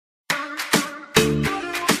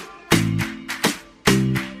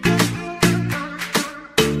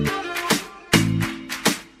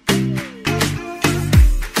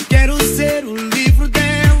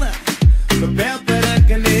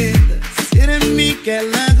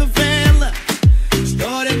ela revela a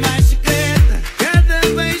história mais secreta. Cada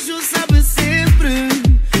beijo sabe sempre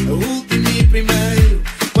o último e primeiro.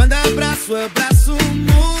 Quando abraço, abraço o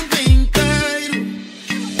mundo inteiro.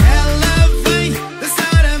 Ela vem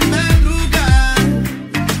dançar a madrugar,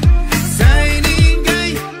 sem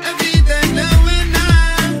ninguém, a vida não é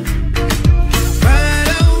nada.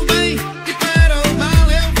 Para o bem e para o mal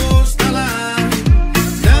eu vou estar lá.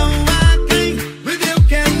 Não há quem me dê o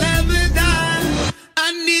que ela me dá.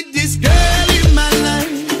 I need this girl in my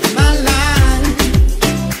life, my life.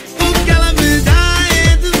 O que ela me dá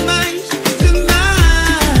é demais,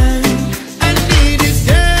 demais. I need this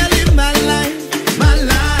girl in my life, my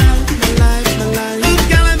life, my life, my life. O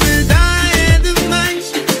que ela me dá é demais,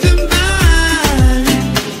 demais.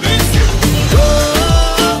 Oh,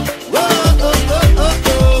 oh, oh, oh, oh, oh,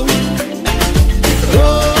 oh.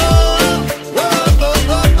 Oh, oh,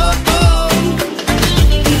 oh, oh, oh, oh.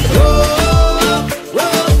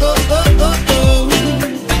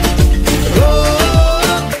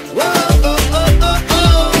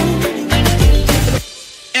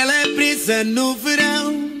 Ela é brisa no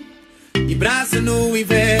verão e brasa no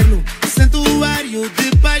inverno, santuário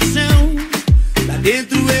de paixão. Lá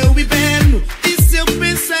dentro eu hiberno e se eu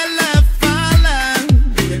penso ela fala.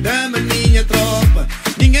 Minha dama, minha tropa,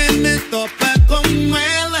 ninguém me topa como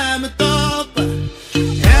ela me topa.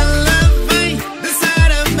 Ela vem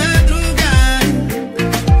dançar a madrugar,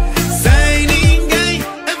 sem ninguém,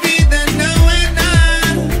 a vida não é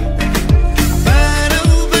nada. Para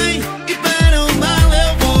o bem e para o mal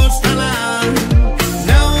eu vou estar lá.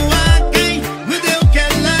 Não há quem me dê o que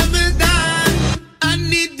ela me dá. I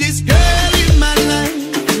need this girl in my life,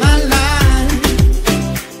 my life.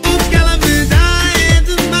 O que ela me dá é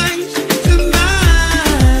demais,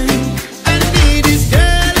 demais. I need this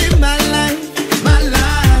girl in my life, my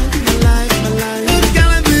life, my life, my life. O que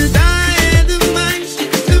ela me dá é demais,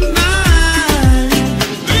 demais.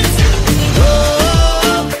 Oh,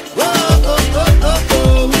 oh, oh, oh, oh,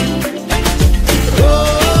 oh. Oh,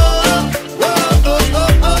 oh, oh,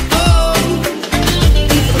 oh, oh, oh.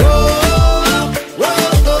 Oh, oh,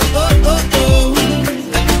 oh, oh,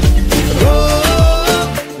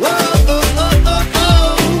 oh,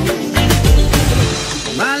 oh.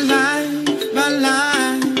 My life, my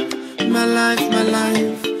life, my life, my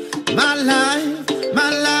life, my life, my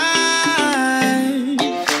life,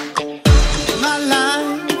 my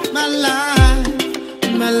life, my life,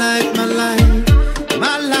 my life, my life,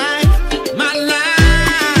 my life, my life.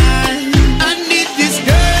 I need this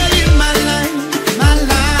girl in my life, my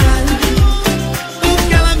life. O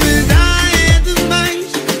que ela me dá é demais,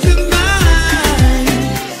 demais.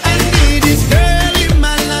 I need this girl in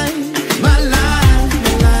my life, my life,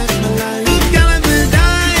 my life, my life. O que ela me dá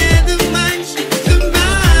é demais,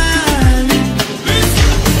 demais.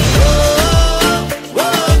 Oh, oh,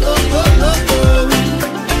 oh, oh, oh, oh.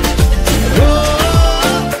 Oh,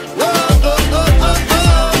 oh, oh, oh, oh,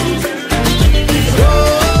 oh.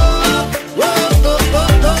 Oh, oh,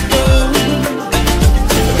 oh, oh,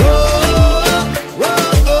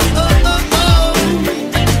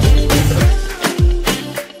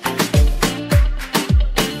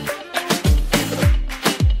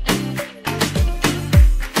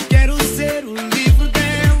 Quero ser o livro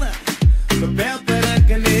dela, papel para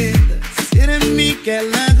caneta, ser a mim que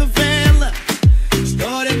ela